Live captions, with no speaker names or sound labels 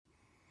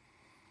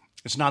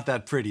It's not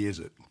that pretty, is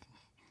it?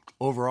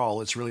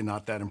 Overall, it's really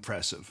not that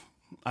impressive.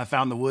 I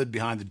found the wood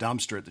behind the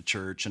dumpster at the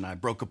church, and I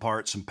broke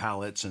apart some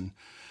pallets and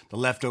the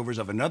leftovers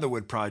of another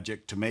wood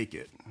project to make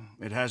it.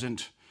 It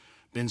hasn't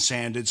been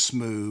sanded,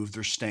 smoothed,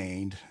 or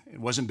stained. It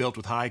wasn't built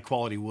with high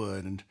quality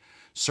wood, and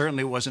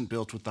certainly wasn't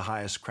built with the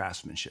highest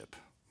craftsmanship.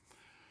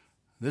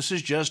 This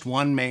is just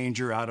one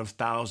manger out of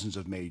thousands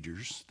of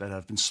mangers that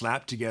have been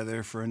slapped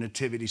together for a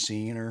nativity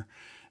scene or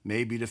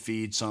maybe to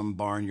feed some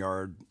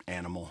barnyard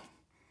animal.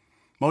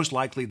 Most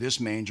likely, this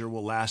manger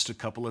will last a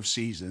couple of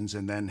seasons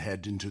and then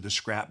head into the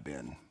scrap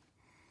bin.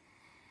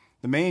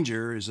 The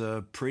manger is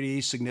a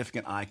pretty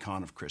significant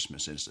icon of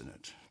Christmas, isn't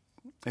it?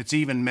 It's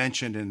even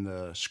mentioned in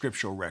the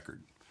scriptural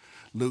record,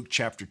 Luke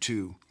chapter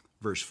 2,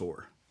 verse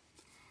 4.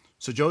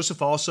 So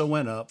Joseph also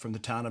went up from the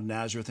town of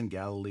Nazareth in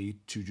Galilee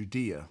to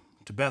Judea,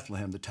 to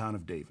Bethlehem, the town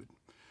of David,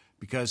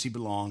 because he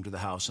belonged to the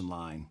house and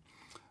line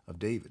of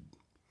David.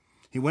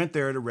 He went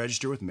there to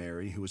register with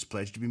Mary, who was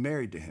pledged to be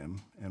married to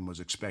him and was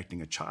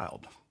expecting a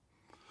child.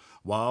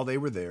 While they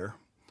were there,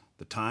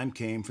 the time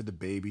came for the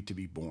baby to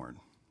be born.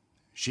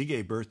 She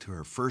gave birth to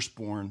her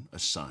firstborn, a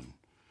son.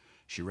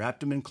 She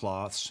wrapped him in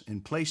cloths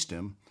and placed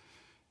him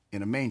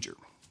in a manger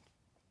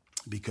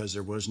because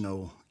there was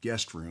no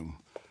guest room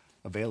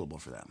available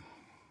for them.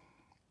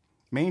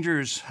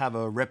 Mangers have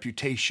a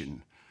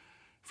reputation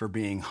for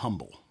being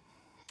humble,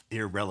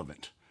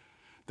 irrelevant.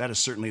 That is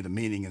certainly the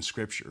meaning in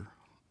Scripture.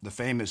 The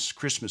famous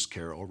Christmas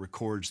carol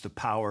records the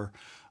power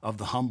of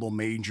the humble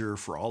manger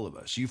for all of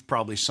us. You've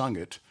probably sung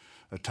it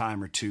a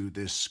time or two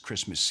this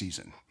Christmas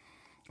season.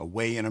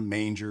 Away in a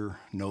manger,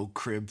 no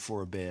crib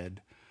for a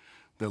bed,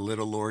 the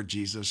little Lord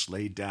Jesus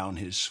laid down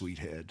his sweet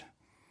head.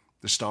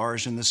 The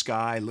stars in the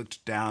sky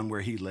looked down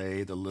where he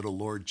lay, the little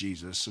Lord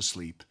Jesus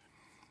asleep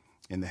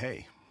in the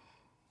hay.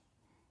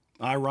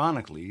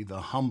 Ironically, the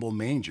humble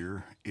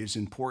manger is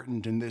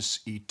important in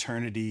this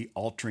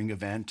eternity-altering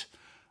event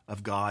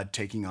of God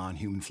taking on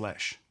human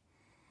flesh.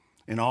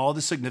 In all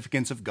the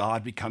significance of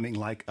God becoming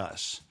like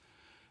us,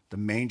 the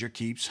manger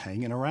keeps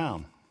hanging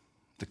around.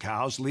 The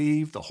cows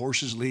leave, the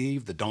horses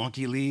leave, the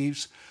donkey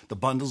leaves, the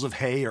bundles of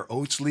hay or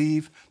oats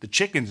leave, the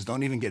chickens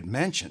don't even get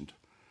mentioned.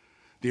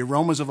 The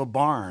aromas of a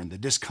barn, the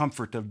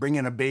discomfort of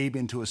bringing a babe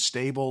into a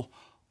stable,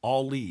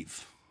 all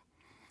leave.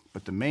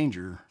 But the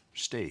manger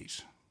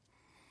stays.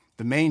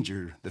 The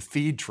manger, the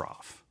feed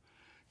trough,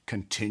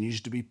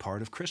 continues to be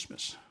part of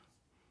Christmas.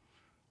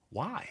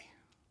 Why?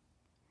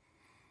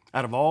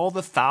 Out of all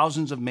the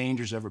thousands of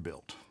mangers ever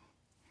built,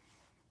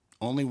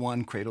 only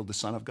one cradled the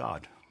Son of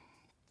God.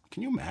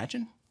 Can you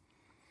imagine?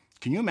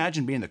 Can you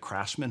imagine being the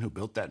craftsman who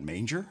built that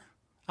manger?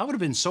 I would have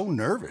been so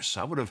nervous.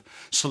 I would have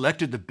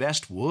selected the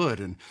best wood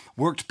and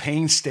worked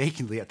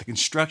painstakingly at the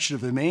construction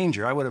of the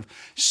manger. I would have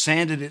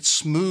sanded it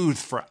smooth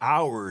for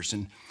hours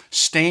and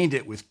stained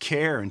it with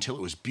care until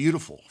it was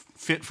beautiful,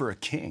 fit for a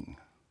king.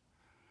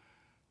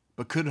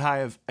 But could I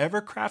have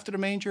ever crafted a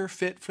manger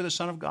fit for the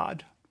Son of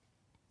God?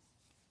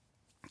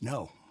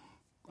 No,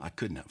 I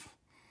couldn't have.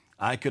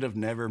 I could have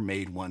never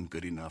made one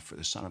good enough for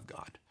the Son of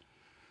God.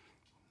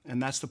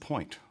 And that's the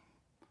point.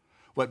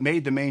 What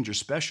made the manger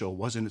special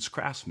wasn't its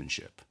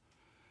craftsmanship,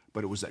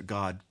 but it was that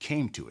God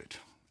came to it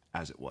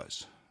as it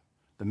was.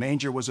 The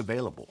manger was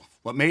available.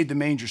 What made the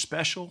manger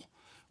special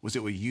was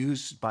it was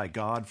used by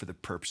God for the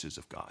purposes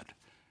of God,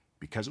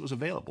 because it was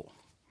available.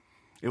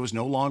 It was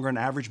no longer an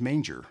average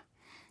manger.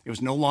 It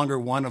was no longer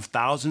one of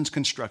thousands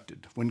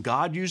constructed. When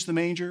God used the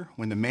manger,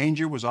 when the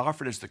manger was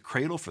offered as the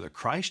cradle for the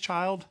Christ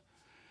child,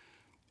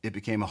 it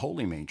became a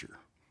holy manger,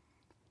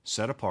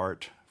 set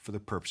apart for the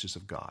purposes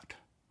of God.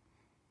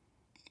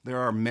 There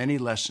are many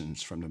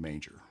lessons from the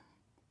manger,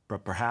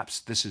 but perhaps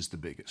this is the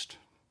biggest.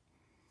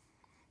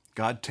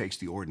 God takes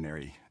the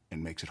ordinary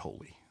and makes it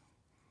holy.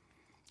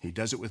 He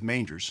does it with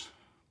mangers,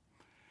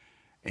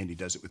 and he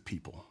does it with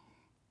people.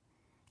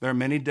 There are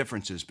many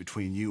differences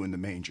between you and the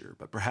manger,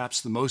 but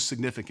perhaps the most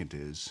significant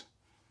is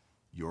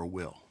your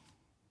will.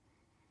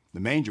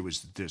 The manger was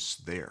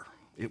just there.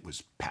 It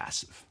was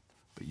passive.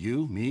 But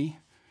you, me,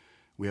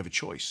 we have a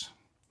choice.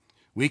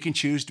 We can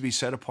choose to be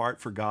set apart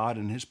for God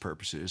and his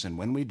purposes, and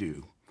when we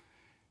do,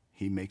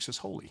 he makes us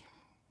holy.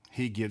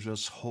 He gives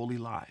us holy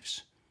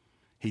lives.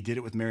 He did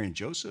it with Mary and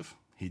Joseph.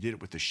 He did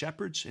it with the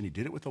shepherds, and he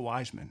did it with the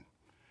wise men.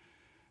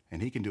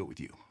 And he can do it with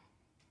you.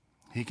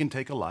 He can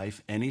take a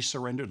life, any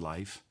surrendered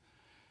life,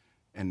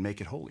 and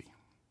make it holy.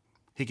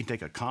 He can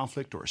take a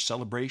conflict or a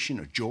celebration,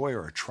 a joy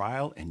or a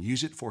trial, and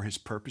use it for his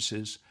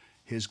purposes,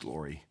 his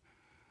glory,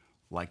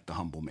 like the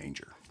humble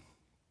manger.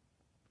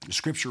 The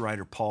scripture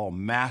writer Paul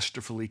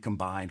masterfully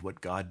combined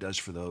what God does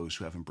for those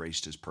who have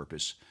embraced his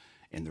purpose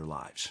in their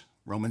lives.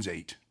 Romans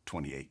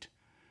 8:28.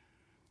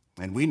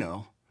 And we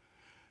know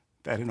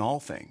that in all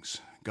things,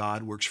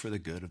 God works for the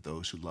good of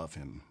those who love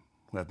him,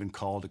 who have been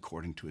called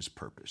according to his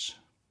purpose.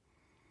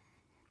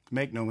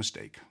 Make no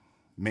mistake,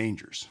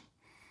 mangers,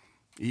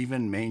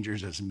 even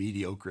mangers as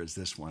mediocre as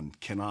this one,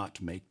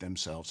 cannot make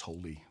themselves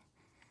holy.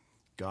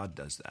 God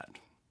does that.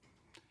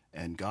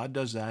 And God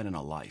does that in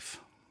a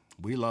life.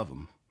 We love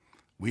him.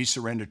 We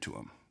surrender to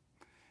him.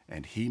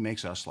 And he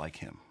makes us like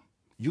him.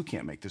 You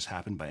can't make this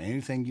happen by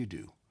anything you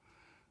do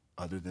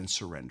other than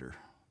surrender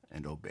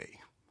and obey.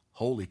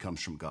 Holy comes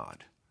from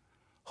God.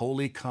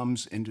 Holy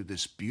comes into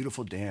this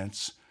beautiful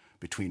dance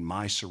between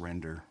my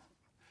surrender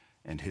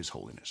and his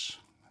holiness.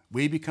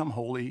 We become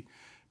holy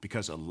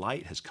because a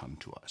light has come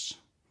to us.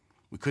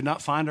 We could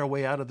not find our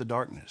way out of the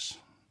darkness.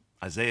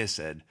 Isaiah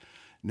said,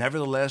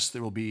 "Nevertheless,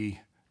 there will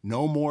be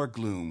no more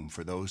gloom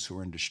for those who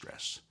are in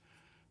distress.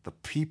 The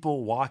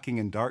people walking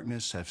in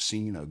darkness have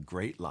seen a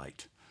great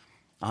light.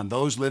 On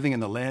those living in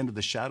the land of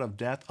the shadow of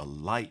death, a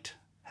light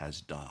has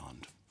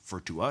dawned.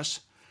 For to us,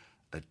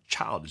 a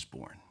child is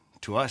born.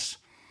 To us,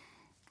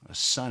 a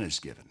son is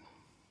given."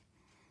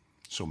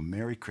 So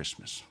Merry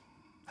Christmas.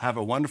 Have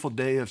a wonderful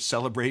day of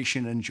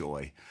celebration and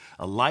joy.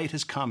 A light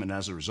has come, and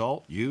as a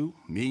result, you,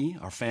 me,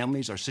 our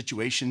families, our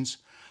situations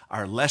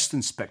are less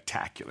than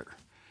spectacular,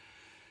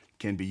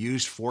 can be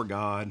used for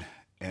God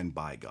and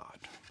by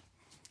God.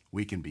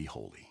 We can be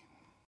holy.